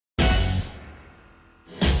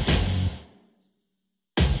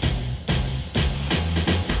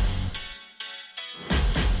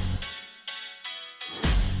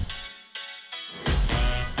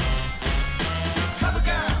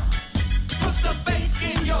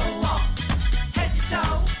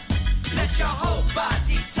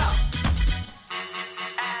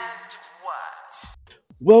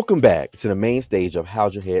Welcome back to the main stage of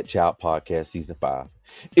How's Your Head Child Podcast Season 5.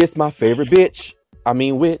 It's my favorite bitch. I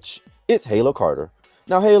mean witch. It's Halo Carter.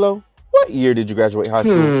 Now, Halo, what year did you graduate high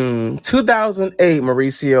school? 2008,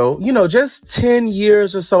 Mauricio. You know, just 10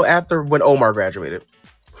 years or so after when Omar graduated.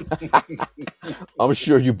 I'm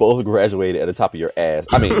sure you both graduated at the top of your ass.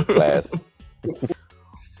 I mean, class.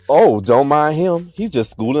 Oh, don't mind him. He's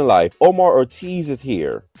just schooling life. Omar Ortiz is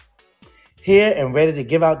here. Here and ready to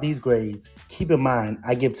give out these grades. Keep in mind,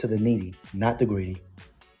 I give to the needy, not the greedy.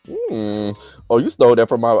 Oh, you stole that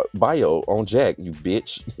from my bio on Jack, you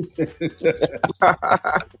bitch.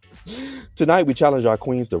 Tonight, we challenge our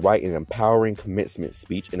queens to write an empowering commencement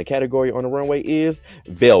speech, and the category on the runway is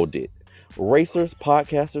Veiled It. Racers,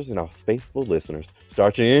 podcasters, and our faithful listeners,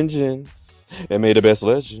 start your engines, and may the best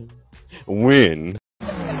legend win.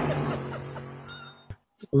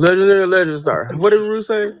 Legendary legend star. What did Rue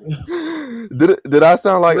say? Did I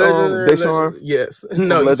sound like Deshaun? Yes.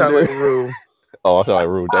 No, you sound like Rue. Oh, I sound like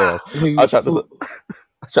Rue. Damn. I tried to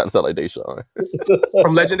sound like Deshaun.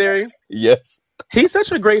 From Legendary? Yes. He's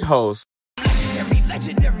such a great host.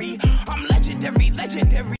 Legendary. I'm legendary.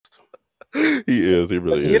 He is. He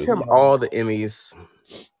really is. Give him all the Emmys.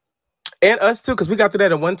 And us too, because we got through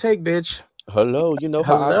that in one take, bitch. Hello, you know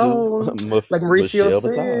how I do. Like Mauricio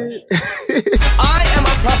said. I am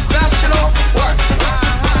a professional worker.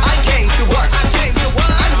 I came to work. I'm here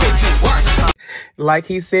to work. Like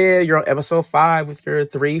he said, you're on episode 5 with your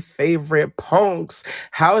 3 favorite punks.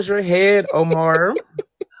 How's your head, Omar?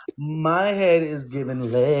 My head is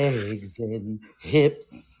giving legs and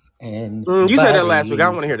hips and You said that last week. I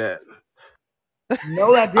don't want to hear that.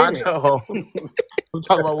 No, I I didn't. know. I'm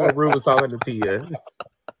talking about what Rue was talking to Tia.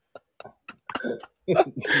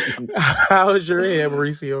 How's your head,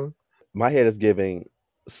 Mauricio? My head is giving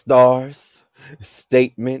stars,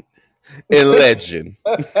 statement, and legend.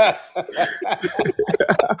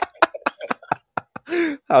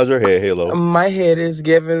 How's your head, Halo? My head is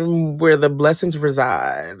giving where the blessings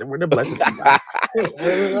reside. Where the blessings reside.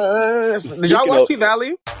 Did y'all watch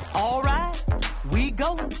P-Valley? All right, we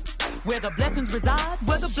go. Where the blessings reside,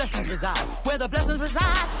 where the blessings reside, where the blessings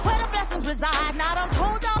reside, where the blessings reside. Now, I done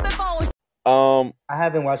told y'all before. I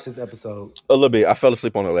haven't watched this episode. A little bit. I fell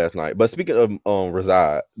asleep on it last night. But speaking of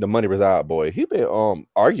Reside, the Money Reside boy, he been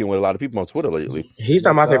arguing with a lot of people on Twitter lately. He's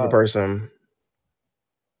not my favorite person.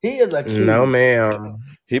 He is a cute. No, ma'am.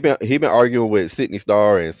 He been arguing with Sydney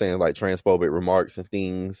Star and saying like transphobic remarks and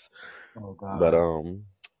things. Oh God. But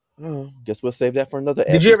guess we'll save that for another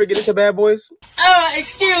Did you ever get into Bad Boys?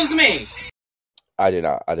 Excuse me. I did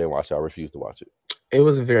not. I didn't watch it. I refused to watch it. It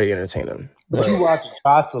was very entertaining. But you watch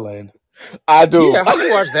Jocelyn. I do. Yeah, how do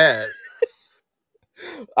you watch that?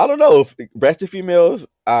 I don't know if ratchet females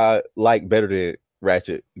I like better than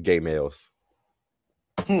ratchet gay males.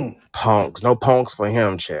 Punks. No punks for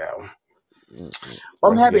him, child.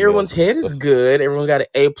 I'm happy everyone's head is good. Everyone got an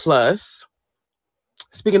A+.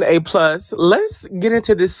 Speaking of A+, let's get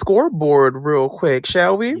into this scoreboard real quick,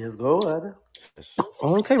 shall we? Yes, go ahead.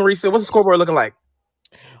 Okay, Marisa, what's the scoreboard looking like?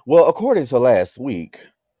 Well, according to last week,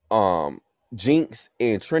 Jinx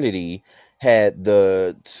and Trinity had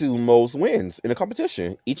the 2 most wins in the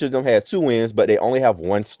competition. Each of them had 2 wins, but they only have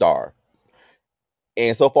 1 star.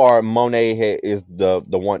 And so far, Monet is the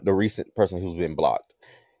recent person who's been blocked.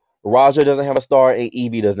 Raja doesn't have a star, and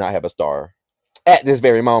Evie does not have a star at this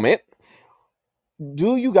very moment.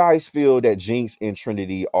 Do you guys feel that Jinx and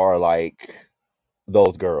Trinity are like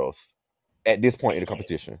those girls at this point in the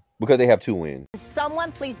competition because they have 2 wins?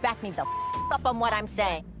 Someone please back me the up on what I'm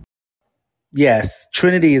saying. Yes,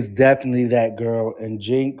 Trinity is definitely that girl. And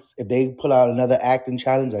Jinx, if they pull out another acting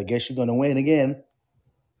challenge, I guess you're going to win again.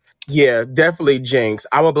 Yeah, definitely Jinx.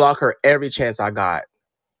 I would block her every chance I got.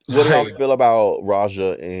 What do y'all feel about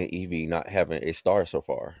Raja and Evie not having a star so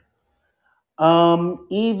far?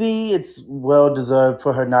 Evie, it's well deserved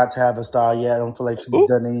for her not to have a star yet. I don't feel like she's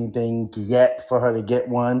done anything yet for her to get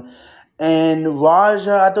one. And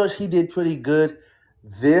Raja, I thought he did pretty good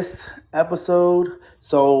this episode.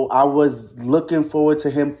 So I was looking forward to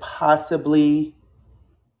him possibly.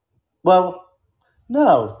 Well,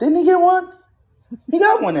 no, didn't he get one? He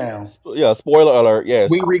got one now. Yeah, spoiler alert. Yes.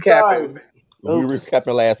 We recapping. We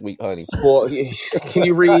recapping last week, honey. Can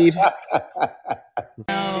you read?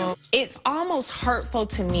 It's almost hurtful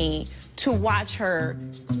to me to watch her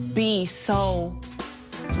be so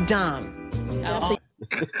dumb.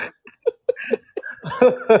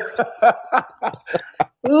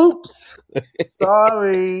 Oops.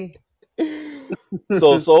 Sorry.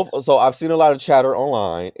 So I've seen a lot of chatter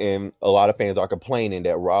online, and a lot of fans are complaining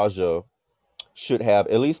that Raja should have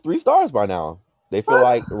at least 3 stars by now. They feel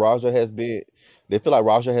like Raja has been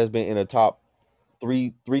in the top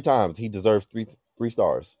three times. He deserves three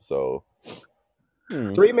stars. So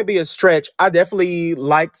 3 may be a stretch. I definitely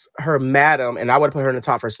liked her Madam, and I would put her in the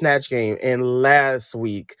top for Snatch Game in last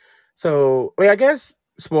week. So I mean, I guess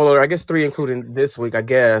spoiler. I guess 3 including this week. I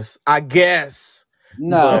guess.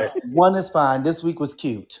 No, 1 is fine. This week was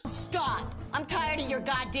cute. Stop. I'm tired of your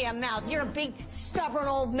goddamn mouth. You're a big, stubborn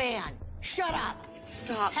old man. Shut up.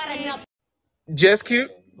 Stop. Had enough. Just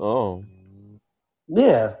cute? Oh.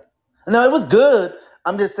 Yeah. No, it was good.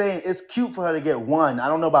 I'm just saying it's cute for her to get 1. I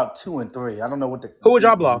don't know about 2 and 3. I don't know what the... Who would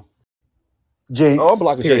y'all block? Jinx. Oh, I'm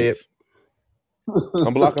blocking Jinx.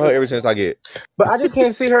 I'm blocking her every chance I get. But I just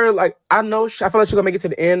can't see her, like, I know, I feel like she's gonna make it to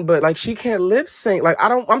the end, but, like, she can't lip sync. Like,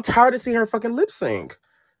 I'm tired of seeing her fucking lip sync.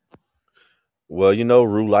 Well, you know,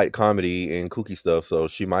 Rue like comedy and kooky stuff, so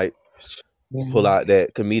she might pull out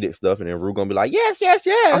that comedic stuff, and then Rue gonna be like, yes.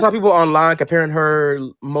 I saw people online comparing her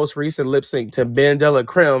most recent lip sync to Ben Della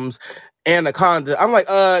Crem's Anaconda. I'm like,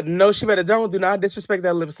 no, she better do not disrespect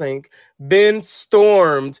that lip sync. Ben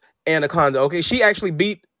stormed Anaconda. Okay, she actually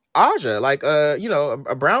beat Aja, like, you know,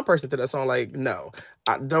 a brown person to that song. Like, no,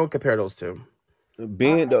 don't compare those two.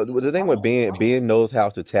 Ben, the thing with Ben knows how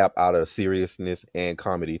to tap out of seriousness and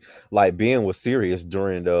comedy. Like, Ben was serious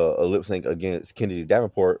during the lip sync against Kennedy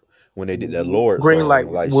Davenport when they did that Lord Green song. Light.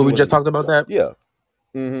 Like, when we just talked about that.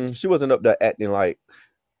 Yeah. She wasn't up there acting like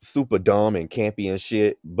super dumb and campy and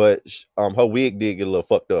shit, but her wig did get a little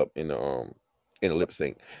fucked up in the lip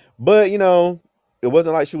sync. But you know, it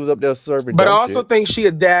wasn't like she was up there serving. But I also think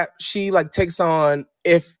she like takes on,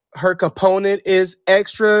 if her component is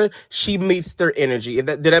extra, she meets their energy.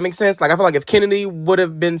 Did that make sense? Like, I feel like if Kennedy would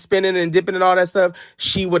have been spinning and dipping and all that stuff,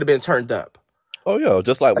 she would have been turned up. Oh yeah,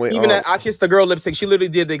 just like when even at I Kissed the Girl lip sync, she literally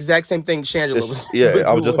did the exact same thing Shangela was. Yeah,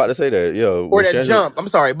 I was just about to say that. Yeah, or that jump. I'm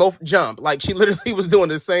sorry, both jump. Like, she literally was doing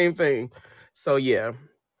the same thing. So yeah,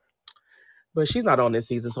 but she's not on this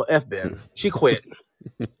season. So F Ben, she quit.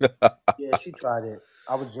 Yeah, she tried it.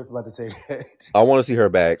 I was just about to say that. I want to see her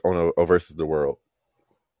back on a Versus the World.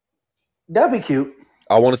 That'd be cute.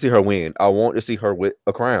 I want to see her win. I want to see her with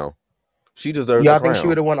a crown. She deserves. Y'all a crown. think she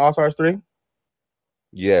would have won All Stars 3?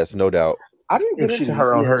 Yes, no doubt. I didn't get into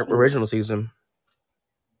her on her original season.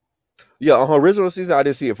 Yeah, on her original season, I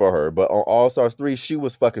didn't see it for her, but on All Stars 3, she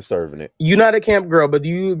was fucking serving it. You're not a camp girl, but do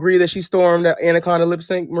you agree that she stormed that Anaconda lip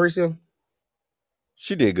sync, Mauricio?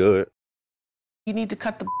 She did good. You need to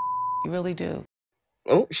cut the. You really do.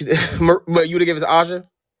 Oh, she did. But you would have given it to Aja?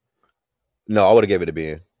 No, I would have gave it to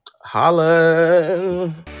Ben.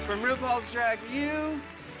 Holla. From RuPaul's Drag U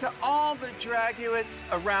to all the draguettes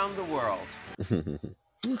around the world.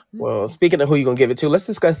 Well, speaking of who you're going to give it to, let's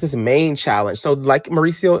discuss this main challenge. So like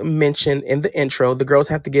Mauricio mentioned in the intro, the girls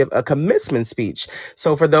have to give a commencement speech.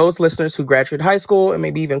 So for those listeners who graduate high school and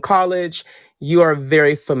maybe even college, you are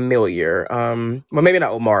very familiar. Well, maybe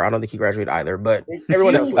not Omar. I don't think he graduated either, but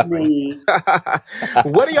everyone else listening.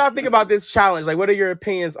 What do y'all think about this challenge? Like, what are your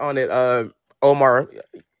opinions on it, Omar?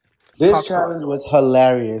 This challenge was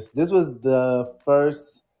hilarious. This was the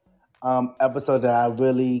first episode that I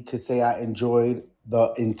really could say I enjoyed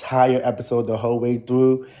the entire episode the whole way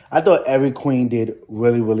through. I thought every queen did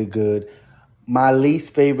really, really good. My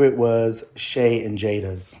least favorite was Shay and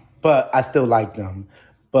Jada's, but I still like them.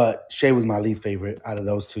 But Shay was my least favorite out of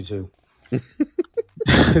those two too.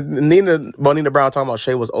 Bonina Brown talking about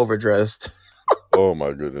Shay was overdressed. Oh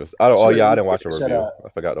my goodness! I didn't watch a review. I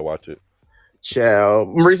forgot to watch it. Ciao.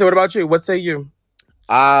 Marisa, what about you? What say you?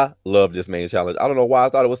 I love this main challenge. I don't know why I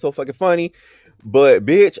thought it was so fucking funny, but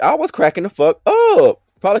bitch, I was cracking the fuck up.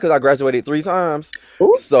 Probably because I graduated 3 times.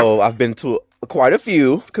 Ooh. So I've been to quite a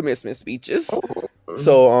few commencement speeches. Ooh.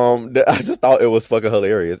 So I just thought it was fucking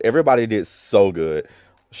hilarious. Everybody did so good.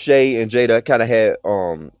 Shay and Jada kind of had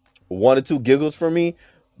 1 or 2 giggles for me,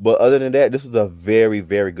 but other than that, this was a very,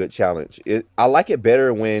 very good challenge. I like it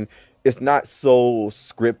better when it's not so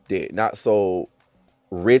scripted, not so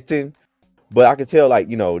written, but I can tell, like,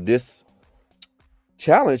 you know, this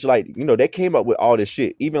challenge, like, you know, they came up with all this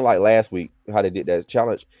shit. Even like last week, how they did that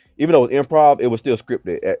challenge, even though it was improv, it was still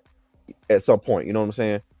scripted at some point. You know what I'm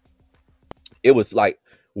saying? It was like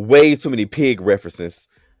way too many pig references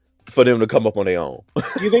for them to come up on their own.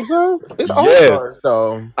 You think so? It's all stars,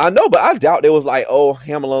 though. I know, but I doubt there was like, oh,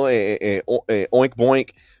 Hamilton and Oink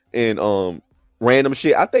Boink and random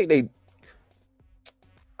shit. I think they,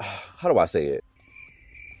 how do I say it?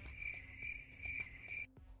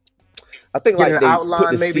 I think like they outline,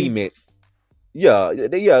 put the maybe cement. Yeah,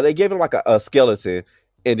 they gave him like a skeleton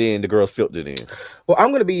and then the girls filled it in. Well, I'm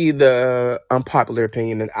going to be the unpopular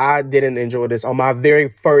opinion, and I didn't enjoy this on my very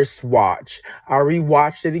first watch. I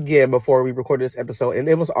rewatched it again before we recorded this episode, and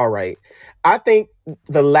it was all right. I think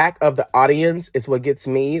the lack of the audience is what gets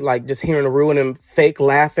me, like just hearing Rue and them fake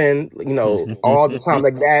laughing, all the time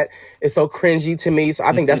like that is so cringy to me. So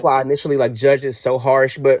I think that's why I initially like judged it so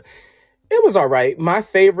harsh, but it was all right. My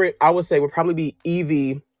favorite, I would say, would probably be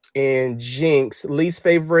Evie and Jinx. Least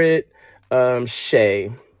favorite,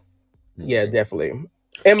 Shay. Yeah, definitely.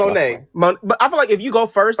 And Monet. But I feel like if you go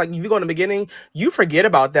first, like if you go in the beginning, you forget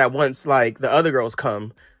about that once like the other girls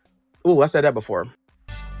come. Ooh, I said that before.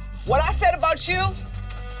 What I said about you,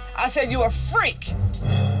 I said you're a freak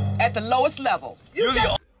at the lowest level.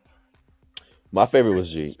 My favorite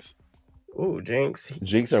was Jinx. Ooh, Jinx.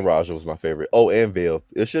 Jinx and Raja was my favorite. Oh, and Viv.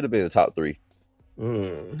 It should have been the top 3.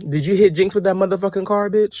 Did you hit Jinx with that motherfucking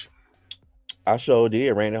car, bitch? I sure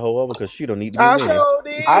did. Ran the hoe over because she don't need to be winning. Sure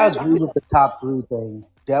did. I agree with the top 3 thing.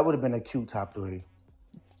 That would have been a cute top 3.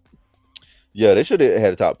 Yeah, they should have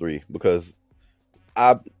had a top 3 because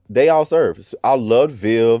they all serve. I loved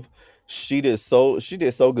Viv. She did so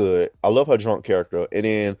good. I love her drunk character. And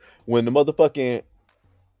then when the motherfucking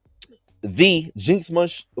Jinx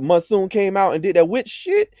Monsoon came out and did that witch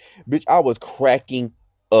shit, bitch, I was cracking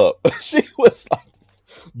up. She was like,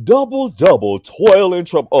 double, toil and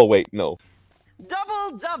trouble. Oh, wait, no.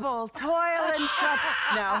 Double, toil and trouble.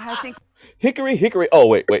 No, I think... Hickory. Oh,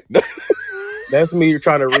 wait. That's me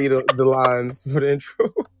trying to read the lines for the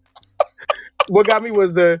intro. What got me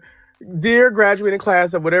was the dear graduating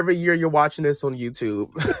class of whatever year you're watching this on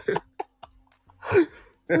YouTube.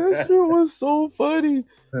 That shit was so funny.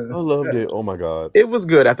 I loved it. Oh my God. It was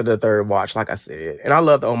good after the third watch, like I said. And I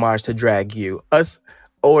love the homage to Drag You. Us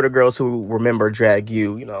older girls who remember Drag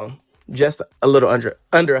You, just a little under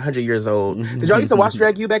 100 years old. Did y'all used to watch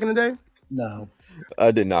Drag You back in the day? No.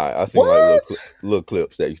 I did not. I seen like little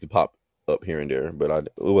clips that used to pop up here and there, but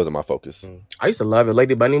it wasn't my focus. I used to love it.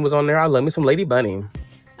 Lady Bunny was on there. I love me some Lady Bunny.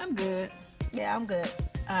 I'm good. Yeah, I'm good.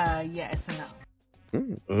 Yes and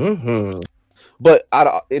no. Mm-hmm. But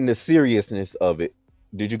in the seriousness of it,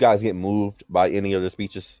 did you guys get moved by any of the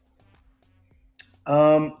speeches?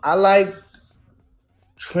 I liked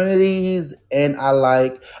Trinity's, and I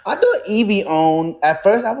thought Evie at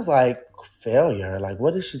first I was like, failure, like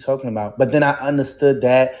what is she talking about? But then I understood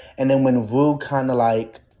that, and then when Rue kind of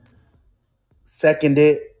like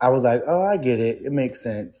seconded, I was like, oh, I get it. It makes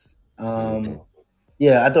sense.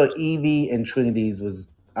 Yeah, I thought Evie and Trinity's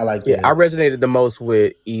I liked it. Yeah, I resonated the most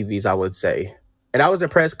with Evie's, I would say. And I was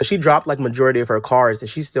impressed because she dropped like majority of her cards and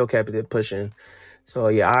she still kept it pushing. So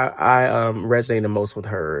yeah, I resonated the most with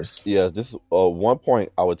hers. Yeah, this one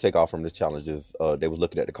point I would take off from this challenge is they was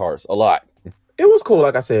looking at the cards a lot. It was cool,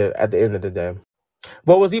 like I said, at the end of the day.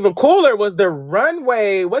 What was even cooler was the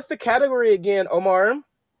runway. What's the category again, Omar?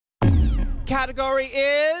 Category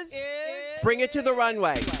is Bring It to the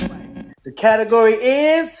Runway. The category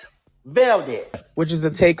is Veiled It, which is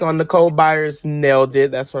a take on Nicole Byers' Nailed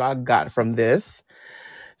It. That's what I got from this.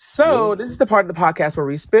 So this is the part of the podcast where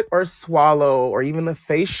we spit or swallow or even a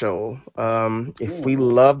facial. If we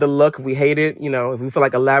love the look, if we hate it, if we feel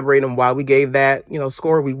like elaborating on why we gave that,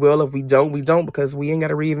 score, we will. If we don't, we don't, because we ain't got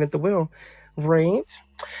to reinvent the wheel. Right?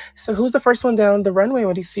 So who's the first one down the runway,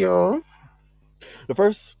 Mauricio? The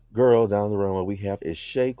first girl down the runway we have is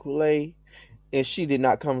Shea Coulee. And she did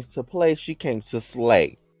not come to play. She came to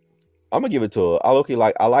slay. I'm gonna give it to her. I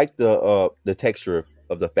like the texture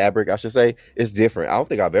of the fabric. I should say it's different. I don't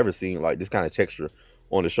think I've ever seen like this kind of texture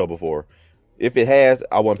on the show before. If it has,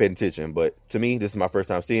 I wasn't paying attention. But to me, this is my first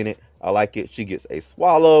time seeing it. I like it. She gets a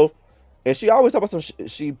swallow, and she always talk about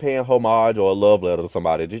she paying homage or a love letter to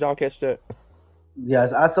somebody. Did y'all catch that?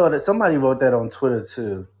 Yes, I saw that. Somebody wrote that on Twitter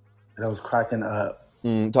too, and I was cracking up.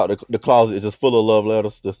 The closet is just full of love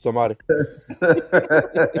letters to somebody.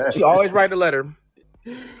 She always write a letter.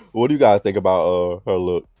 What do you guys think about her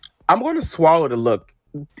look? I'm going to swallow the look.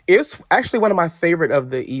 It's actually one of my favorites of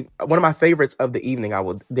the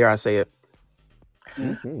evening. Dare I say it?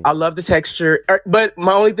 Mm-hmm. I love the texture, but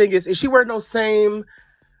my only thing is she wearing those same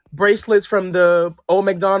bracelets from the old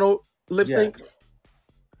McDonald lip sync? Yes.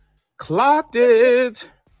 Clocked it.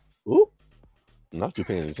 Ooh. Not too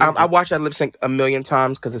paying attention. I watched that lip sync a million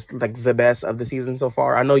times because it's like the best of the season so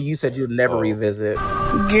far. I know you said you'd never revisit.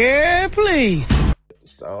 Yeah, please.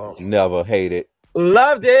 So never hate it.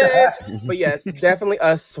 Loved it. But yes, definitely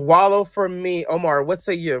a swallow for me. Omar, what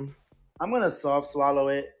say you? I'm gonna soft swallow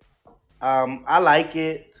it. I like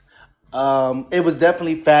it. It was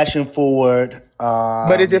definitely fashion forward.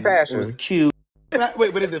 But is it fashion? It was cute.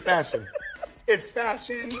 Wait, but is it fashion? It's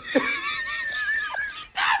fashion.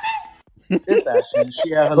 It's fashion.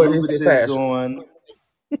 She had her But is it Louboutins fashion? on.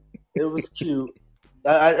 It was cute.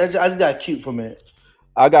 I just got cute from it.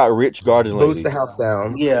 I got rich garden Boots lady. the house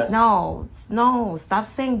down. Yeah. No, stop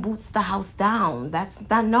saying boots the house down. That's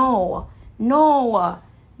not, no.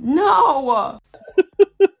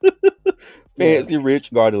 Fancy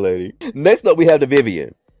rich garden lady. Next up, we have the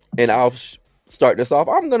Vivian. And I'll start this off.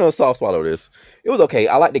 I'm going to soft swallow this. It was okay.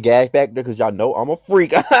 I like the gag factor because y'all know I'm a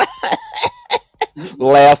freak.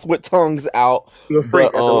 Laughs with tongues out. You're a freak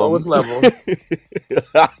at the lowest level.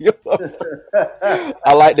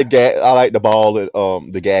 I like the gag. I like the ball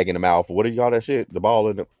and the gag in the mouth. What do you call that shit? The ball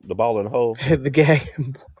in the hole. The gag.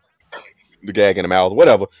 The gag in the mouth.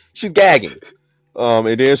 Whatever. She's gagging.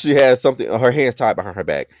 And then she has something. Her hands tied behind her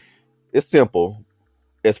back. It's simple,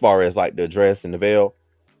 as far as like the dress and the veil.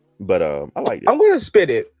 But I like it. I'm gonna spit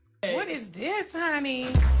it. What is this, honey?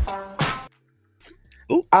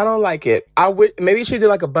 I don't like it. I would maybe she did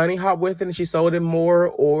like a bunny hop with it and she sold it more,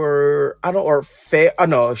 or I don't, or fail. Oh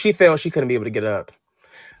no, if she failed, she couldn't be able to get up.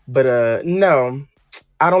 But no,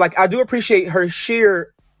 I don't like. I do appreciate her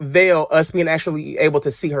sheer veil, us being actually able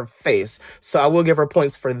to see her face. So I will give her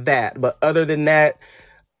points for that. But other than that,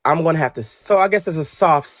 I'm gonna have to. So I guess it's a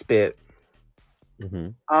soft spit. Mm-hmm.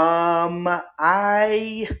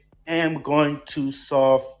 I am going to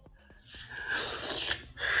soft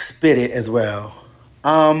spit it as well.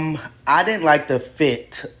 I didn't like the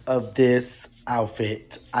fit of this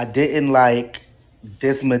outfit. I didn't like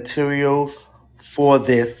this material for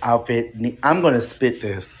this outfit. I'm gonna spit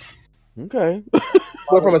this. Okay.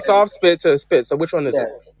 Went from a soft spit to a spit. So which one is it?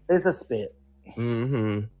 It's a spit.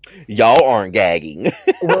 Mm-hmm. Y'all aren't gagging.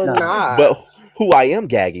 We're not. But who I am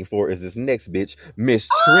gagging for is this next bitch, Miss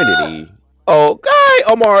Trinity. Okay,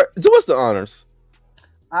 Omar, do us the honors.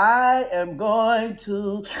 I am going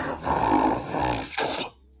to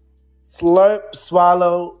slurp,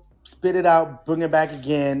 swallow, spit it out, bring it back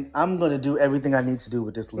again. I'm going to do everything I need to do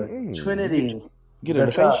with this look. Trinity. Get a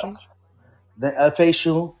facial? The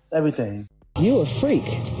facial, everything. You a freak.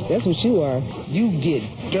 That's what you are. You get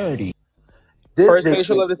dirty. This First bitch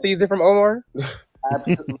facial is- of the season from Omar?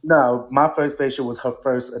 No, my first facial was her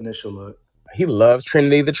first initial look. He loves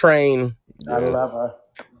Trinity the Train. I love her.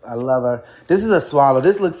 I love her. This is a swallow.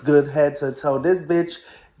 This looks good head to toe. This bitch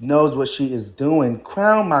knows what she is doing.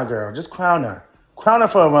 Crown my girl. Just crown her. Crown her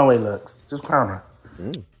for her runway looks. Just crown her.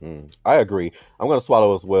 Mm-hmm. I agree. I'm going to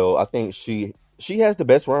swallow as well. I think she has the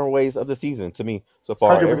best runways of the season to me so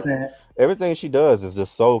far. 100%. Everything she does is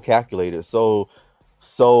just so calculated. So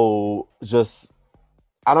just,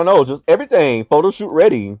 I don't know, just everything. Photo shoot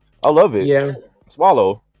ready. I love it. Yeah.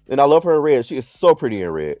 Swallow. And I love her in red. She is so pretty in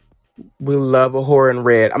red. We love a whore in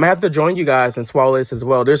red. I'm gonna have to join you guys and swallow this as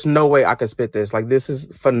well. There's no way I could spit this. Like, this is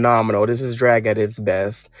phenomenal. This is drag at its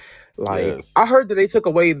best. Like, Yes. I heard that they took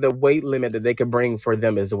away the weight limit that they could bring for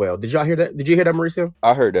them as well. Did y'all hear that? Did you hear that, Mauricio?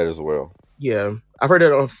 I heard that as well. Yeah, I've heard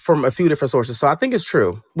it from a few different sources, so I think it's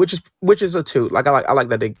true. Which is a toot. Like, I like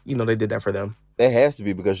that they did that for them. That has to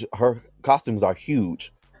be because her costumes are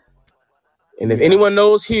huge. And if anyone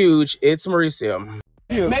knows huge, it's Mauricio.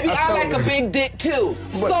 Maybe I like a big dick too.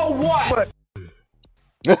 So what?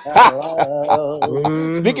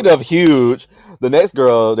 Speaking of huge, the next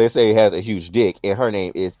girl they say has a huge dick, and her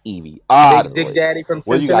name is Evie. Big Dick Daddy from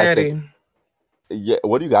What do you guys Cincinnati. think? Yeah,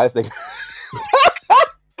 what do you guys think?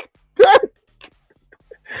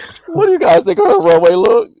 What do you guys think of her runway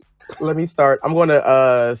look? Let me start. I'm going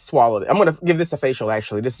to swallow it. I'm going to give this a facial,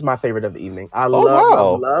 actually. This is my favorite of the evening. I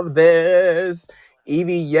love this.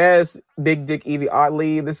 Evie, yes. Big Dick Evie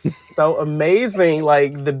Oddly. This is so amazing.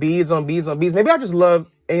 Like, the beads on beads on beads. Maybe I just love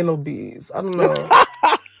anal beads. I don't know.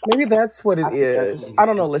 Maybe that's what it is. I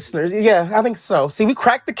don't know, listeners. Yeah, I think so. See, we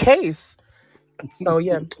cracked the case. So,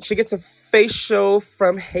 yeah. She gets a facial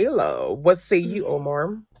from Halo. What say you,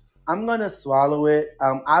 Omar? I'm gonna swallow it.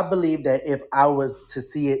 I believe that if I was to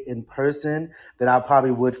see it in person, that I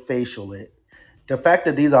probably would facial it. The fact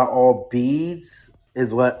that these are all beads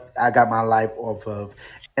is what I got my life off of,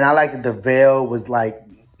 and I like that the veil was like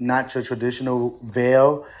not your traditional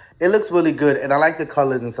veil. It looks really good, and I like the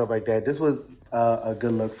colors and stuff like that. This was a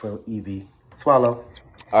good look for Evie. Swallow.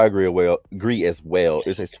 I agree as well.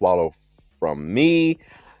 It's a swallow from me.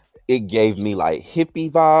 It gave me like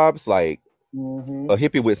hippie vibes, like a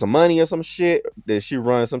hippie with some money or some shit. That she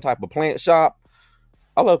runs some type of plant shop.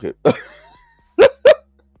 I love it.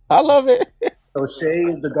 I love it. So Shay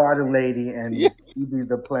is the garden lady, and Evie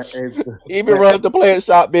the plant. Even runs the plant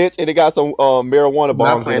shop, bitch, and it got some marijuana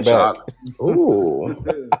bongs in the back. Ooh,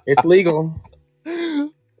 it's legal.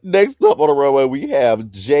 Next up on the runway, we have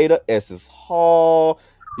Jada Essence Hall.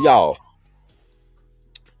 Y'all,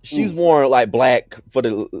 she's worn like black for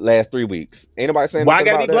the last 3 weeks. Ain't nobody saying Why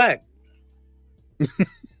anything gotta be about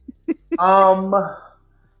black?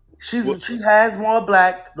 She has more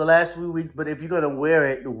black the last 3 weeks, but if you're gonna wear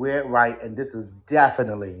it right, and this is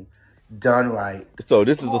definitely done right. So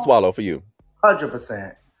this is the swallow for you.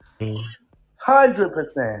 100%.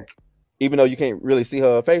 100%. Even though you can't really see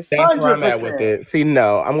her face. That's where I'm at with it. See,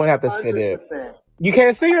 no, I'm gonna have to spit it. You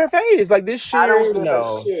can't see her face. Like this shit. I don't give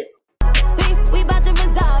no. a shit. We about to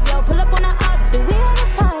resolve, yo. Pull up on the up. Do we have a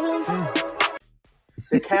problem?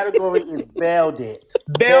 The category is velvet.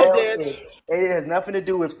 Velvet. It has nothing to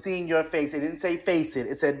do with seeing your face. It didn't say face it.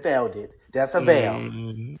 It said velvet. That's a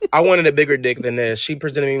veil. I wanted a bigger dick than this. She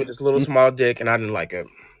presented me with this little small dick, and I didn't like it.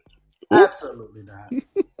 Absolutely not.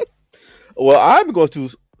 Well, I'm going to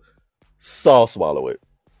soft swallow it.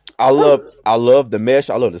 I love the mesh.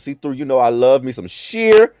 I love the see-through. You know, I love me some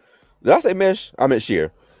sheer. Did I say mesh? I meant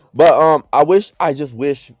sheer. But I just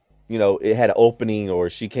wish, you know, it had an opening or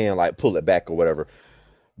she can like pull it back or whatever.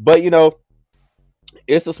 But you know,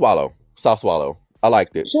 it's a swallow. Soft swallow. I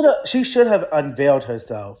liked it. She should have unveiled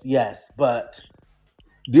herself. Yes, but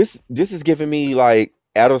this is giving me like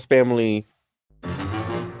Addams Family.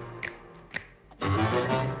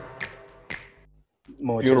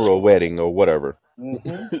 Funeral, wedding, or whatever.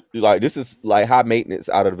 Mm-hmm. Like this is like high maintenance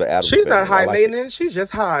out of the Addams. She's Family. not high maintenance. She's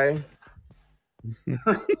just high.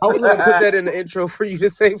 I was going to put that in the intro for you to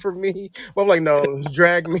say for me, but I'm like, no,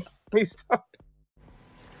 drag me. Please stop.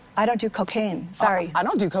 I don't do cocaine. Sorry. I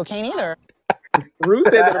don't do cocaine either. Rue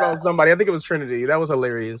said that about somebody. I think it was Trinity. That was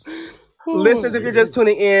hilarious. Listeners, if you're just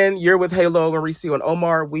tuning in, you're with Halo, Mauricio, and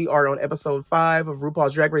Omar. We are on episode 5 of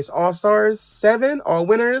RuPaul's Drag Race All-Stars 7, All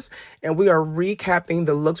Winners, and we are recapping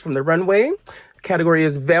the looks from the runway. Category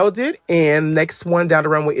is Velvet, and next one down the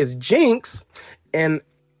runway is Jinx. And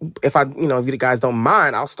if you guys don't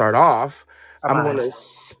mind, I'll start off. I'm going to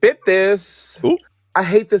spit this. Ooh. I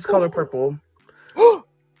hate this color purple.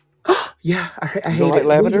 Yeah, I hate like it.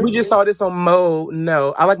 Lavender? We just saw this on Mo.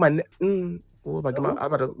 No, I like my... I'm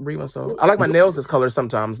about to read myself. I like my nails this color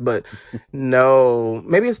sometimes, but no.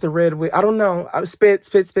 Maybe it's the red. I don't know. I spit.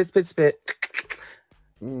 It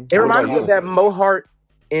reminds me of that Mohart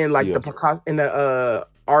in like the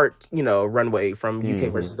art, runway from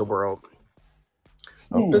UK versus the world.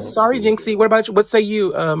 But sorry, Jinxie. What about you? What say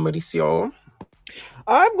you, Mauricio?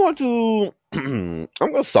 I'm going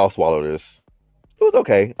to soft swallow this. It was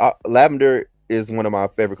okay. Lavender is one of my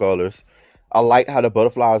favorite colors. I like how the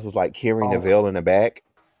butterflies was like carrying the veil in the back.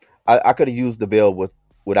 I could have used the veil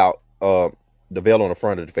without the veil on the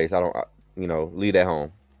front of the face. I don't, leave that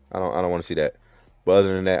home. I don't want to see that. But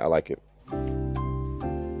other than that, I like it.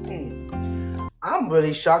 I'm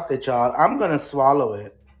really shocked at y'all. I'm gonna swallow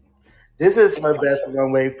it. This is her best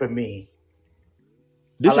runway for me.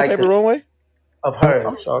 This your favorite runway? Of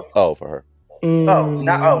hers. Oh, for her.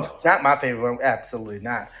 Not my favorite runway. Absolutely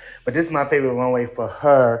not. But this is my favorite runway for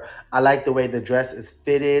her. I like the way the dress is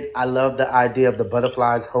fitted. I love the idea of the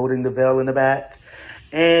butterflies holding the veil in the back.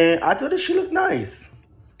 And I thought that she looked nice.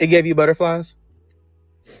 It gave you butterflies?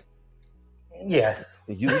 Yes.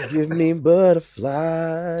 You give me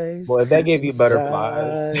butterflies. Boy, that gave you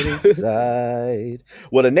butterflies. Inside.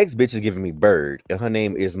 Well, the next bitch is giving me bird. And her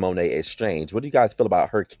name is Monet Exchange. What do you guys feel about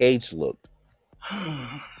her cage look?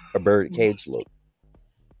 A bird cage look.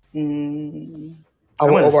 I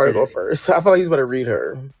want Omar to go first. I feel like he's going to read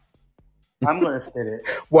her. I'm going to spit it.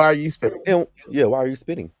 Why are you spitting? Why are you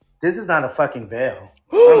spitting? This is not a fucking veil.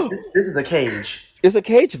 This is a cage. It's a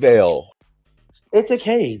cage veil. It's a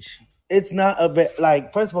cage. It's not a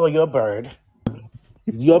like. First of all, you're a bird.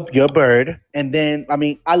 You're a bird, and then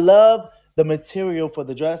I love the material for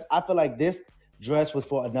the dress. I feel like this dress was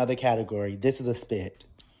for another category. This is a spit.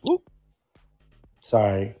 Ooh.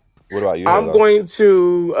 Sorry. What about you? I'm going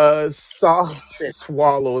to soft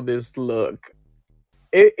swallow this look.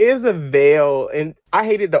 It is a veil, and I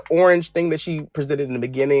hated the orange thing that she presented in the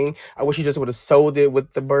beginning. I wish she just would have sold it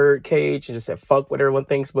with the bird cage and just said fuck what everyone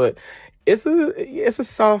thinks. But it's a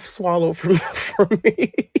soft swallow for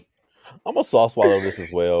me. I'm gonna soft swallow this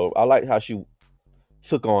as well. I like how she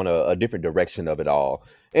took on a different direction of it all,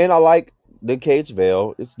 and I like the cage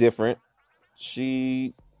veil. It's different.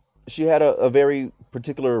 She had a very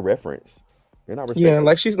particular reference.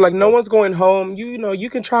 Like she's like, no one's going home. You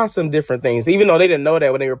can try some different things, even though they didn't know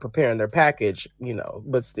that when they were preparing their package.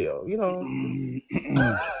 But still,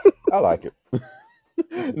 I like it.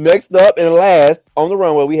 Next up and last on the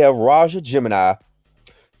runway, we have Raja Gemini,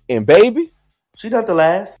 and baby, she not the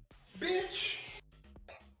last. Bitch,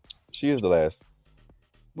 she is the last.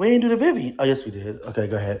 We didn't do the Vivian. Oh yes, we did. Okay,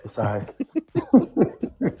 go ahead. I'm sorry.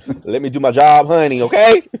 Let me do my job, honey.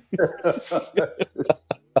 Okay.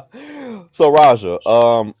 So Raja,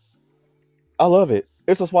 I love it.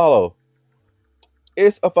 It's a swallow.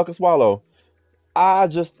 It's a fucking swallow. I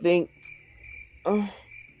just think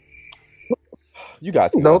you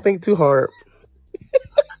guys don't think too hard.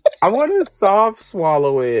 I want to soft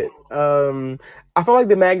swallow it. I feel like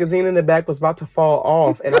the magazine in the back was about to fall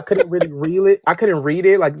off, and I couldn't really read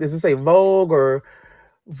it. Like, does it say Vogue or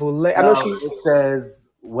Voulez? I know it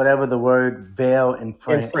says whatever the word veil in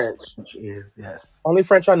French is. Yes. Only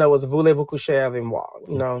French I know is Voulez-vous coucher avec moi.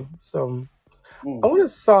 You know, so I want to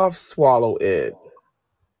soft swallow it.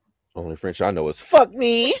 Only French I know is fuck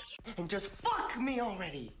me. And just fuck me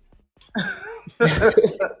already.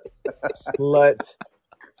 Slut.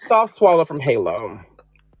 Soft swallow from Halo.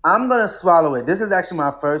 I'm going to swallow it. This is actually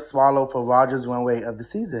my first swallow for Raja's Runway of the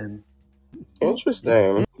season.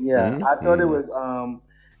 Interesting. Yeah, I thought it was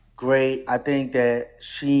great. I think that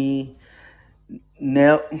she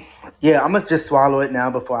nailed... Yeah, I'm going to just swallow it now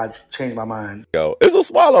before I change my mind. Yo, it's a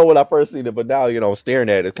swallow when I first seen it, but now, staring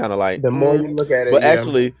at it, it's kind of like... The more you look at it, But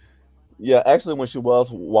actually, when she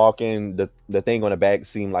was walking, the thing on the back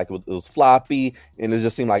seemed like it was floppy, and it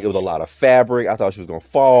just seemed like it was a lot of fabric. I thought she was going to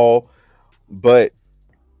fall, but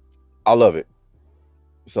I love it.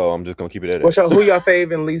 So I'm just going to keep it at that. Who your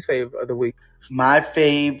fave and least fave of the week? My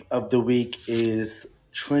fave of the week is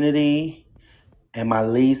Trinity, and my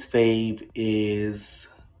least fave is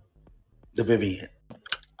the Vivienne.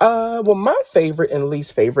 Well, my favorite and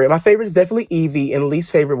least favorite. My favorite is definitely Evie, and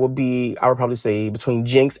least favorite will be, I would probably say, between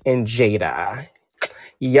Jinx and Jada.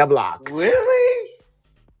 Yeah, blocked. Really?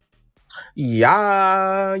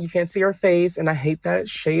 Yeah, you can't see her face, and I hate that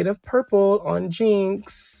shade of purple on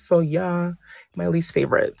Jinx. So yeah, my least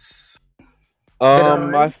favorites.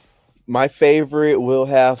 My favorite will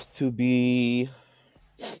have to be.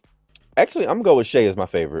 Actually, I'm gonna go with Shay as my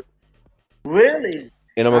favorite. Really?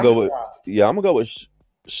 And I'm gonna go with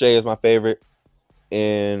Shay as my favorite,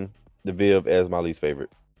 and the Viv as my least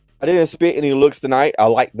favorite. I didn't spit any looks tonight. I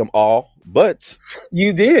liked them all, but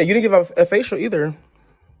you didn't give a facial either.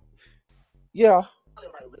 Yeah,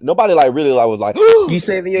 nobody really was like. You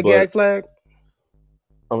saving your gag flag?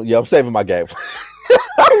 Yeah, I'm saving my gag.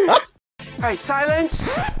 Hey, silence.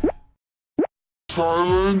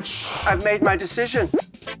 I've made my decision.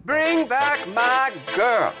 Bring back my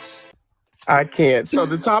girls. I can't. So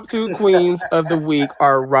the top two queens of the week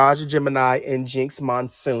are Raja Gemini and Jinx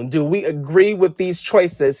Monsoon. Do we agree with these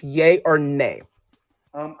choices, yay or nay?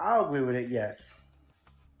 I'll agree with it, yes.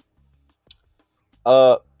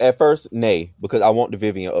 At first, nay, because I want the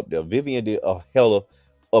Vivienne up there. Vivienne did a hell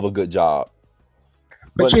of a good job.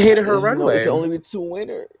 But you hated her runway. It can only be two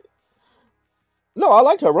winners. No, I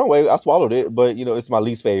liked her runway. I swallowed it, but it's my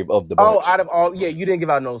least favorite of the bunch. Oh, out of all, you didn't give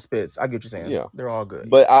out no spits. I get what you're saying. Yeah, they're all good.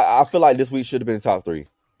 But I feel like this week should have been top three.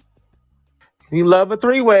 We love a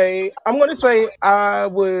three-way. I'm going to say I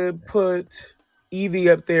would put Evie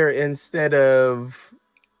up there instead of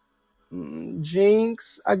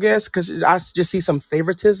Jinx, I guess, because I just see some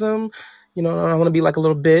favoritism. I want to be like a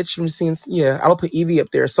little bitch. I'm just seeing, I would put Evie up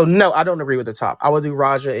there. So no, I don't agree with the top. I would do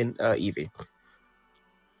Raja and Evie.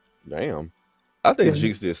 Damn. I think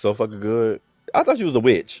Jinx did so fucking good. I thought she was a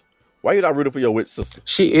witch. Why are you not rooting for your witch sister?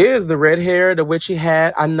 She is the red hair, the witchy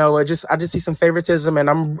hat. I know. I just see some favoritism, and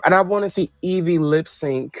I want to see Evie lip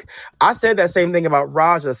sync. I said that same thing about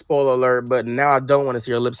Raja. Spoiler alert! But now I don't want to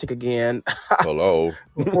see her lip sync again. Hello.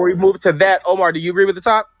 Before we move to that, Omar, do you agree with the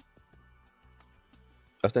top?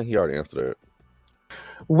 I think he already answered it.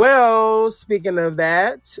 Well, speaking of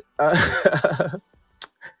that, the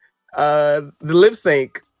lip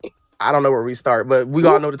sync. I don't know where we start, but we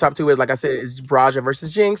all know the top two is, like I said, is Raja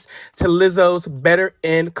versus Jinx to Lizzo's Better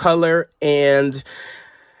in Color. And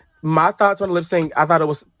my thoughts on the lip sync, I thought it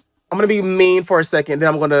was, I'm going to be mean for a second, then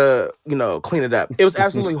I'm going to, clean it up. It was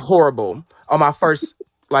absolutely horrible on my first,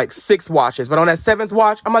 6 watches. But on that 7th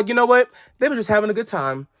watch, I'm like, you know what? They were just having a good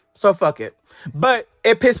time. So fuck it. But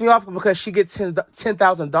it pissed me off because she gets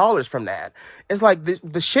 $10,000 from that. It's like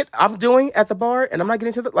the shit I'm doing at the bar, and I'm not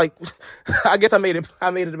getting to the I guess I made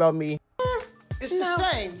it about me. It's the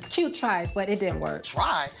same. Cute tried, but it didn't work.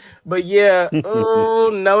 Try. But yeah,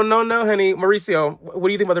 oh no, honey. Mauricio, what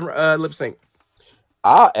do you think about the lip sync?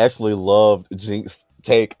 I actually loved Jinx'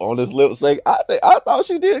 take on this lip sync. I thought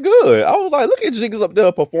she did good. I was like, look at Jinx up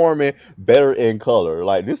there performing Better in Color.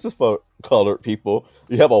 Like, this is for colored people.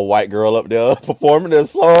 You have a white girl up there performing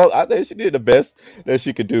this song. I think she did the best that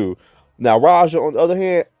she could do. Now, Raja, on the other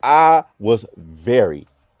hand, I was very,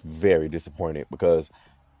 very disappointed because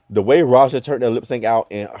the way Raja turned that lip sync out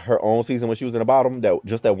in her own season when she was in the bottom,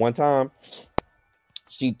 that one time,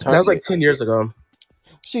 she turned. That was 10 years ago.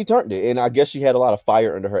 She turned it, and I guess she had a lot of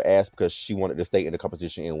fire under her ass because she wanted to stay in the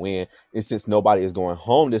competition and win. And since nobody is going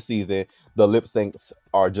home this season, the lip syncs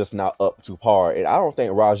are just not up to par. And I don't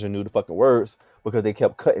think Raja knew the fucking words because they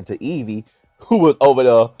kept cutting to Evie, who was over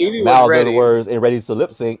there mouthing the words and ready to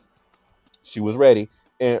lip sync. She was ready,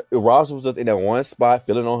 and Raja was just in that one spot,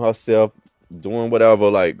 feeling on herself, doing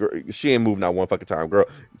whatever. Like, girl, she ain't moving not one fucking time, girl.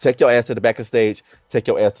 Take your ass to the back of the stage. Take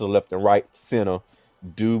your ass to the left and right, center.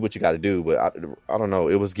 Do what you got to do, but I don't know.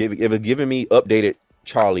 It was giving me updated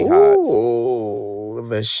Charlie vibes. Oh,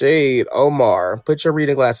 the shade, Omar. Put your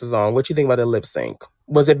reading glasses on. What you think about the lip sync?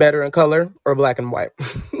 Was it better in color or black and white?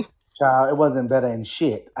 Child, it wasn't better in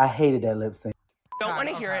shit. I hated that lip sync. Don't want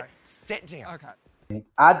to hear it. Sit down. Okay.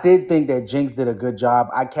 I did think that Jinx did a good job.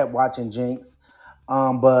 I kept watching Jinx,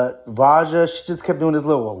 but Raja, she just kept doing this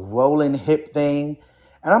little rolling hip thing,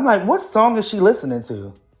 and I'm like, what song is she listening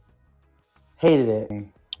to? Hated it.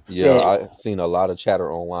 Yeah, I've seen a lot of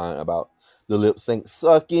chatter online about the lip sync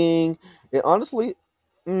sucking. And honestly,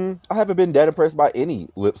 I haven't been that impressed by any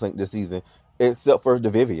lip sync this season, except for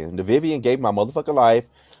the Vivian. The Vivian gave my motherfucking life.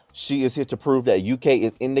 She is here to prove that UK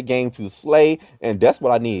is in the game to slay, and that's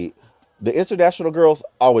what I need. The international girls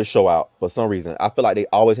always show out for some reason. I feel like they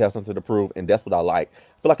always have something to prove, and that's what I like.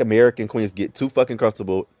 I feel like American queens get too fucking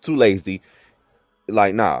comfortable, too lazy.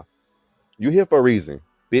 Like, nah. You're here for a reason.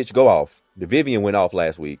 Bitch, go off. The Vivian went off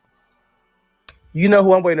last week. You know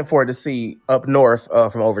who I'm waiting for to see up north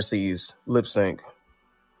from overseas lip sync?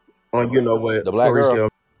 On you know what? The black girl.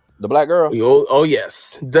 The black girl. Oh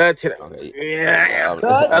yes. Yeah.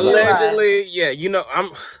 Allegedly, yeah. You know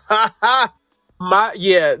I'm.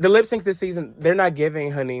 The lip syncs this season they're not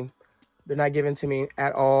giving, honey. They're not giving to me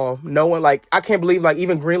at all. No one I can't believe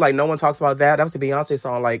even Green no one talks about that. That was the Beyonce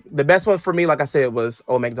song. The best one for me, like I said, was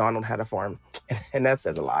 "Oh McDonald Had a Farm," and that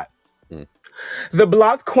says a lot. The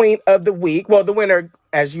blocked queen of the week. Well, the winner,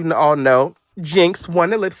 as you all know, Jinx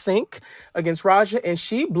won the lip sync against Raja, and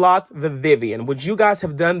she blocked the Vivian. Would you guys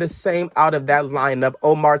have done the same out of that lineup?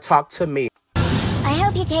 Omar, talk to me. I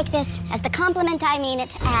hope you take this as the compliment I mean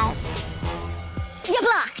it as. You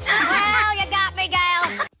blocked. Well, you got me,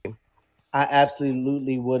 gal. I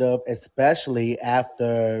absolutely would have, especially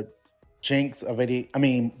after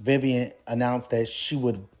Vivian announced that she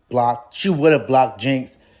would have blocked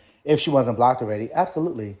Jinx if she wasn't blocked already.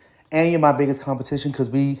 Absolutely. And you're my biggest competition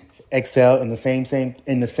because we excel in the same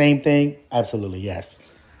thing. Absolutely, yes.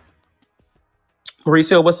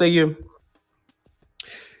 Mauricio, what say you?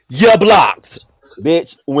 You're blocked,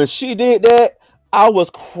 bitch. When she did that, I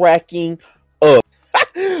was cracking up.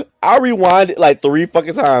 I rewinded 3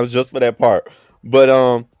 fucking times just for that part. But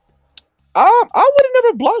I would have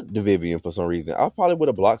never blocked the Vivian for some reason. I probably would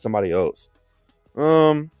have blocked somebody else.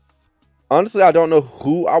 Honestly, I don't know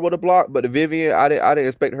who I would have blocked, but the Vivian, I didn't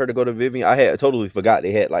expect her to go to Vivian. I had totally forgot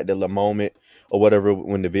they had the little moment or whatever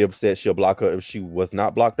when the Viv said she'll block her if she was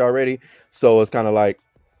not blocked already. So it's kind of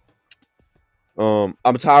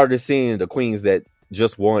I'm tired of seeing the queens that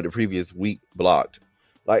just won the previous week blocked.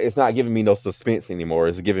 It's not giving me no suspense anymore.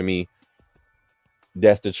 It's giving me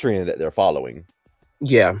that's the trend that they're following.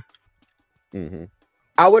 Yeah. Mm-hmm.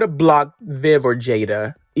 I would have blocked Viv or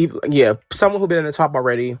Jada. Someone who'd been in the top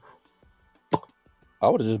already. I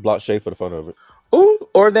would have just blocked Shay for the fun of it. Ooh,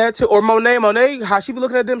 or that too. Or Monet. Monet, how she be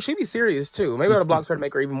looking at them, she be serious too. Maybe I would have blocked her to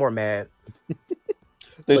make her even more mad. I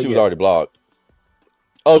think she was already blocked.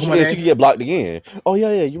 Oh, she could get blocked again. Oh,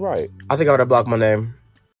 yeah, you're right. I think I would have blocked Monet.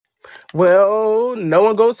 Well, no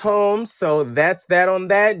one goes home, so that's that on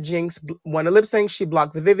that. Jinx won a lip sync. She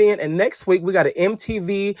blocked the Vivian. And next week, we got an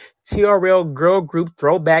MTV TRL Girl Group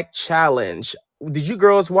Throwback Challenge. Did you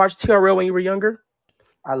girls watch TRL when you were younger?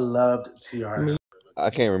 I loved TRL.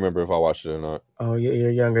 I can't remember if I watched it or not. Oh, yeah,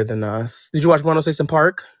 you're younger than us. Did you watch 106 &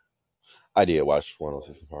 Park? I did watch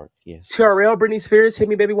 106 & Park, yes. TRL, Britney Spears, Hit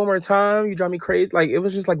Me Baby One More Time, You Drive Me Crazy. It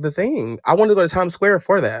was just the thing. I wanted to go to Times Square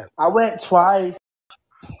for that. I went twice.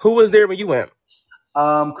 Who was there when you went?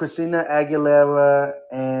 Christina Aguilera,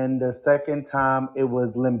 and the second time it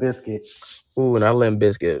was Limp Bizkit. Ooh, not Limp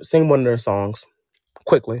Bizkit. Sing one of their songs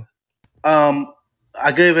quickly. I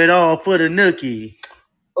gave it all for the nookie.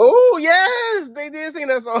 Oh yes, they did sing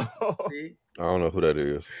that song. I don't know who that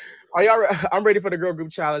is. Are y'all? I'm ready for the girl group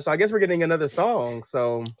challenge. So I guess we're getting another song.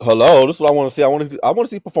 So hello, this is what I want to see. I want to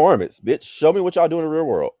see performance, bitch. Show me what y'all do in the real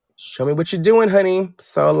world. Show me what you're doing, honey.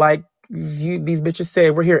 So these bitches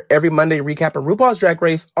said, we're here every Monday recapping RuPaul's Drag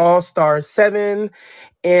Race All-Star 7.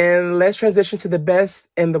 And let's transition to the best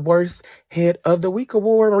and the worst hit of the week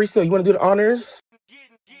award. Mauricio, you want to do the honors?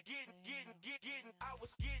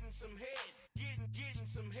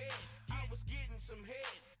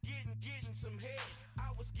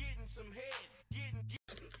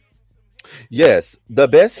 Yes, the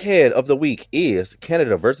best head of the week is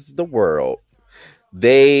Canada versus the World.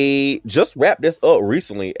 They just wrapped this up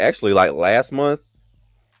recently, actually, like last month,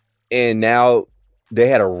 and now they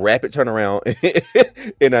had a rapid turnaround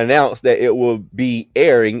and announced that it will be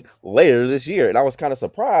airing later this year. And I was kind of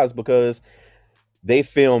surprised because they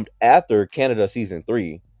filmed after Canada season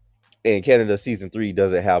 3, and Canada season 3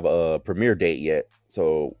 doesn't have a premiere date yet.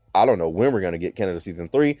 So I don't know when we're going to get Canada season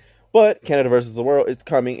 3, but Canada versus the World is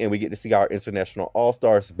coming, and we get to see our international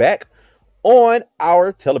all-stars back on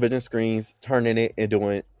our television screens, turning it and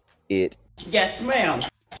doing it. Yes, ma'am.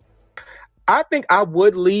 I think I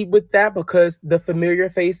would lead with that because the familiar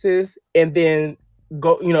faces, and then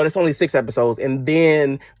go, there's only 6 episodes, and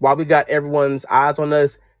then while we got everyone's eyes on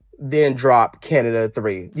us, then drop Canada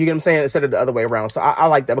 3. You get what I'm saying? Instead of the other way around. So I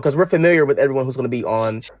like that because we're familiar with everyone who's going to be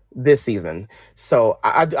on this season. So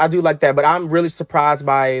I do like that, but I'm really surprised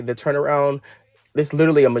by the turnaround. It's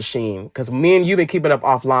literally a machine because me and you been keeping up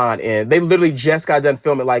offline, and they literally just got done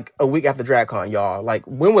filming like a week after DragCon, y'all. Like,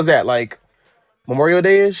 when was that? Like Memorial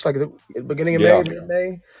Day-ish, like the beginning of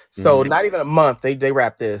May. So not even a month, they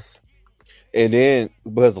wrapped this. And then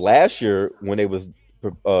because last year when they was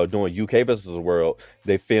doing UK versus the World,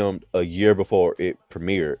 they filmed a year before it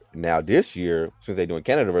premiered. Now this year, since they're doing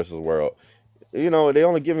Canada versus the World, they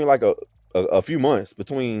only give me like a few months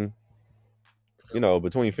between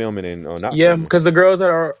filming and not. Yeah, filming. because the girls that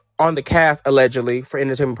are on the cast allegedly for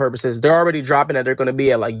entertainment purposes, they're already dropping that they're going to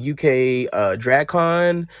be at like UK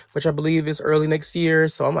DragCon, which I believe is early next year.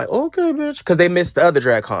 So I'm like, okay, bitch, because they missed the other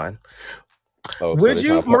DragCon. Oh, Would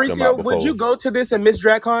you, Mauricio? Would you go to this and miss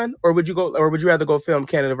DragCon, or would you rather go film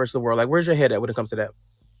Canada versus the World? Like, where's your head at when it comes to that?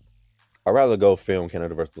 I'd rather go film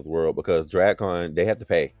Canada versus the World because DragCon, they have to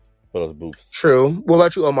pay for those booths. True. What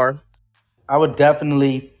about you, Omar? I would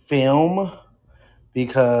definitely film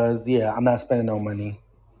because I'm not spending no money.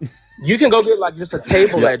 You can go get like just a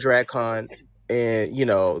table at DragCon,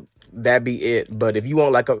 and that'd be it. But if you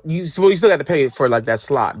want like you still got to pay for like that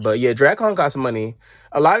slot. But yeah, DragCon got some money.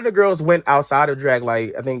 A lot of the girls went outside of drag.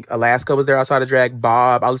 Like I think Alaska was there outside of drag.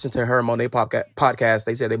 Bob, I listened to her and Monet podcast.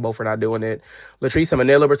 They said they both were not doing it. Latrice and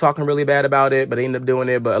Manila were talking really bad about it, but they ended up doing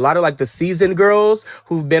it. But a lot of like the seasoned girls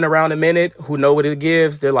who've been around a minute, who know what it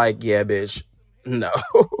gives, they're like, yeah, bitch, no.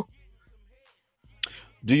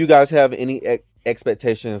 Do you guys have any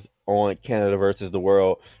expectations on Canada versus the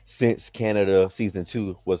World since Canada season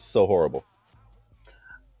 2 was so horrible?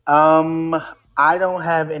 I don't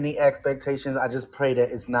have any expectations. I just pray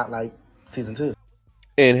that it's not like season 2.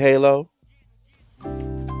 And Halo?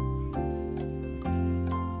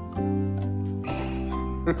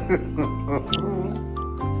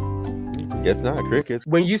 Guess not, cricket.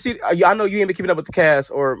 When you see, I know you ain't been keeping up with the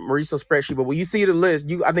cast or Mauricio's spreadsheet, but when you see the list,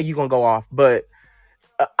 I think you're gonna go off. But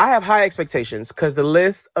I have high expectations because the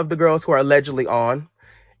list of the girls who are allegedly on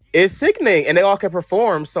is sickening, and they all can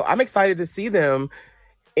perform. So I'm excited to see them,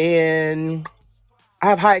 and I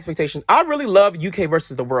have high expectations. I really love UK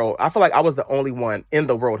versus the World. I feel like I was the only one in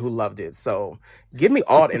the world who loved it. So give me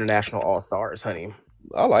all the international all-stars, honey.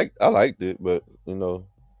 I liked it, but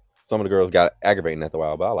some of the girls got aggravating after a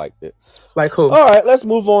while, but I liked it. Like who? All right, let's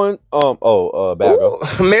move on.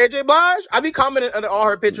 Baggo. Mary J. Blige. I be commenting under all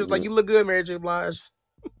her pictures like, you look good, Mary J. Blige.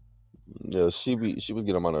 Yeah, she was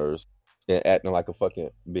getting on my nerves and acting like a fucking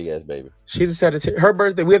big ass baby. She's a Sagittarius. Her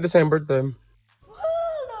birthday, we have the same birthday.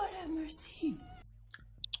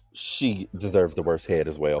 She deserves the worst head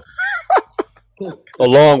as well.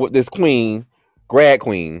 Along with this drag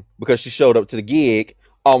queen, because she showed up to the gig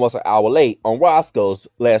almost an hour late on Roscoe's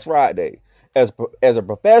last Friday. As a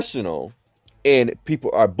professional, and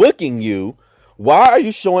people are booking you, why are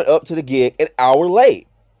you showing up to the gig an hour late?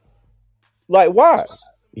 Like, why?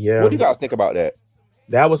 Yeah. What do you guys think about that?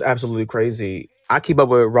 That was absolutely crazy. I keep up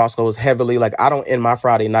with Roscoe's heavily. Like, I don't end my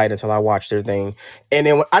Friday night until I watch their thing. And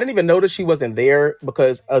then I didn't even notice she wasn't there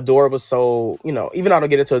because Adore was so, even though I don't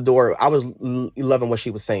get into Adore, I was loving what she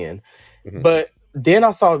was saying. Mm-hmm. But then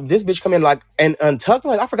I saw this bitch come in like and untucked.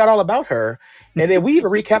 Like, I forgot all about her. And then we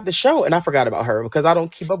even recapped the show and I forgot about her because I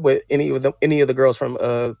don't keep up with any of the girls from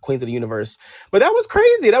Queens of the Universe. But that was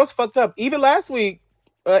crazy. That was fucked up. Even last week,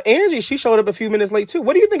 Angie, she showed up a few minutes late too.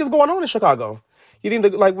 What do you think is going on in Chicago? You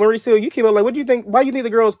think like Mauricio, you keep up like, what do you think? Why do you think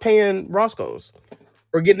the girls paying Roscoe's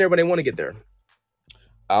or getting there when they want to get there?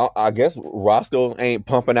 I guess Roscoe ain't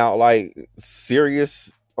pumping out like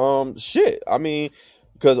serious shit. I mean,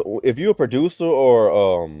 because if you're a producer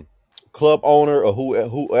or club owner or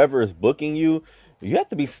whoever is booking you, you have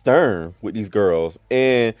to be stern with these girls,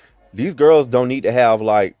 and these girls don't need to have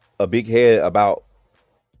like a big head about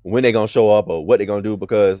when they're gonna show up or what they're gonna do,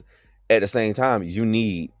 because at the same time you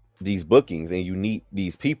need these bookings and you need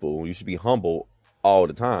these people. You should be humble all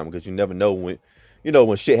the time because you never know when,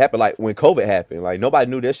 when shit happened. Like when COVID happened, like nobody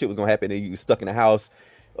knew that shit was gonna happen, and you stuck in the house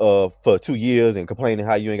for 2 years and complaining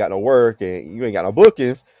how you ain't got no work and you ain't got no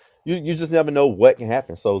bookings. You just never know what can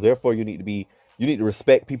happen. So therefore, you need to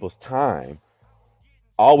respect people's time.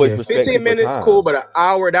 Always respect 15 minutes, time. cool, but an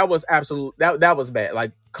hour, that was absolute. That was bad.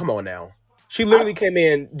 Like, come on now. She literally came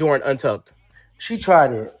in during Untucked. She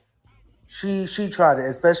tried it. She tried it,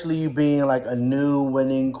 especially you being like a new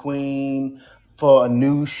winning queen for a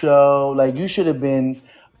new show. Like, you should have been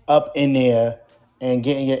up in there and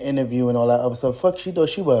getting your interview and all that other stuff. Fuck, she thought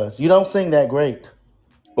she was. You don't sing that great.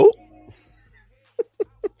 Ooh.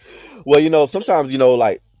 Well, sometimes,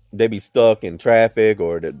 like, they be stuck in traffic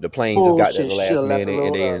or the plane just got there at the last minute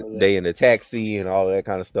and then they in the taxi and all that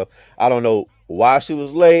kind of stuff. I don't know why she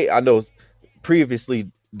was late. I know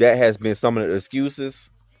previously that has been some of the excuses,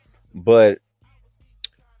 but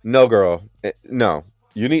no, girl, no.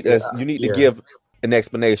 You need to give an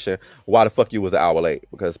explanation why the fuck you was an hour late,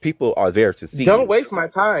 because people are there to see. Don't waste my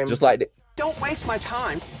time. Just like that. Don't waste my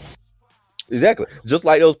time. Exactly. Just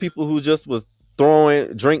like those people who just was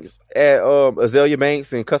throwing drinks at Azalea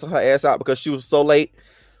Banks and cussing her ass out because she was so late.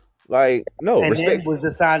 Like, no, and respect. then was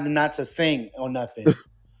deciding not to sing or nothing.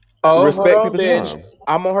 Respect people's time.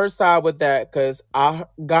 I'm on her side with that because I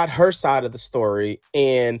got her side of the story,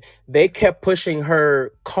 and they kept pushing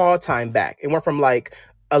her call time back. It went from like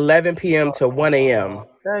 11 p.m. to 1 a.m.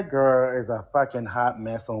 That girl is a fucking hot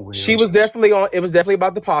mess on wheels. She was definitely on. It was definitely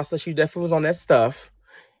about the pasta. She definitely was on that stuff.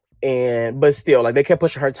 But still, like, they kept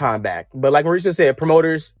pushing her time back. But like Mauricio said,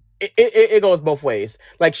 promoters, it goes both ways.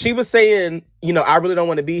 Like, she was saying, I really don't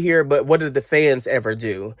want to be here, but what did the fans ever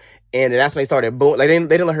do? And that's when they started boom. Like, they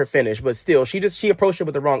didn't let her finish, but still, she approached it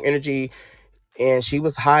with the wrong energy, and she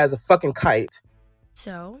was high as a fucking kite.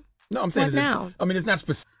 So no, I'm saying what now? It's not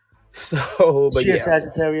specific. So, but she a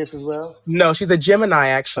Sagittarius as well? No, she's a Gemini,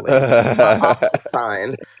 actually. My opposite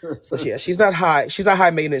sign. So yeah, she's not high. She's not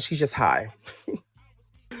high maintenance. She's just high.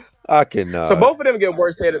 I cannot. So both of them get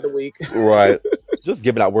worst head of the week. Right. Just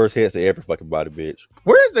giving out worst heads to every fucking body, bitch.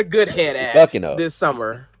 Where's the good head at Fucking up. this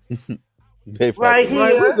summer? Right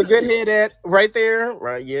here. Where's the good head at? Right there?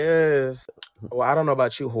 Right, yes. Well, I don't know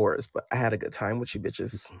about you, Horace, but I had a good time with you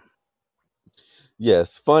bitches.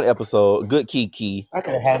 Yes, fun episode. Good Kiki. I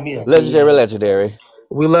could have had me a legendary.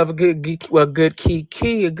 We love a good geek, good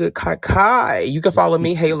Kiki, a good Kai. You can follow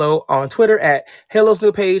me, Halo, on Twitter at Halo's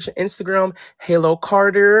new page, Instagram, Halo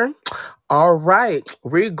Carter. All right,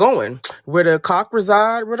 where you going? Where the cock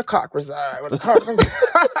reside? Where the cock reside? Where the cock reside?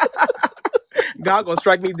 God gonna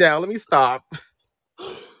strike me down. Let me stop.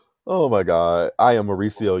 Oh my God. I am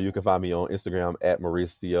Mauricio. You can find me on Instagram at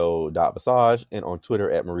Mauricio.Visage and on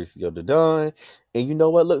Twitter at Mauricio And you know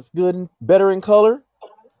what looks good and better in color?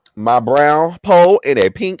 My brown pole and a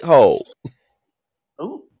pink hole.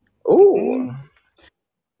 Ooh.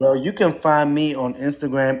 Well, you can find me on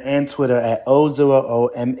Instagram and Twitter at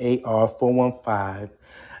O0OMAR415.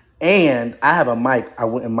 And I have a mic. I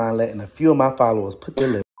wouldn't mind letting a few of my followers put their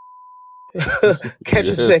lips. Catch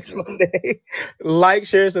us next Monday. Like,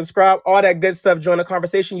 share, subscribe, all that good stuff. Join the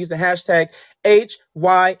conversation. Use the hashtag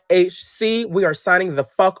HYHC. We are signing the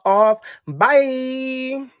fuck off.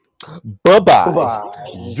 Bye. Bye-bye.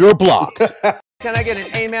 You're blocked. Can I get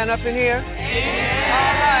an amen up in here? Yeah.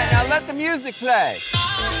 All right, now let the music play.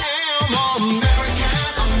 I am American.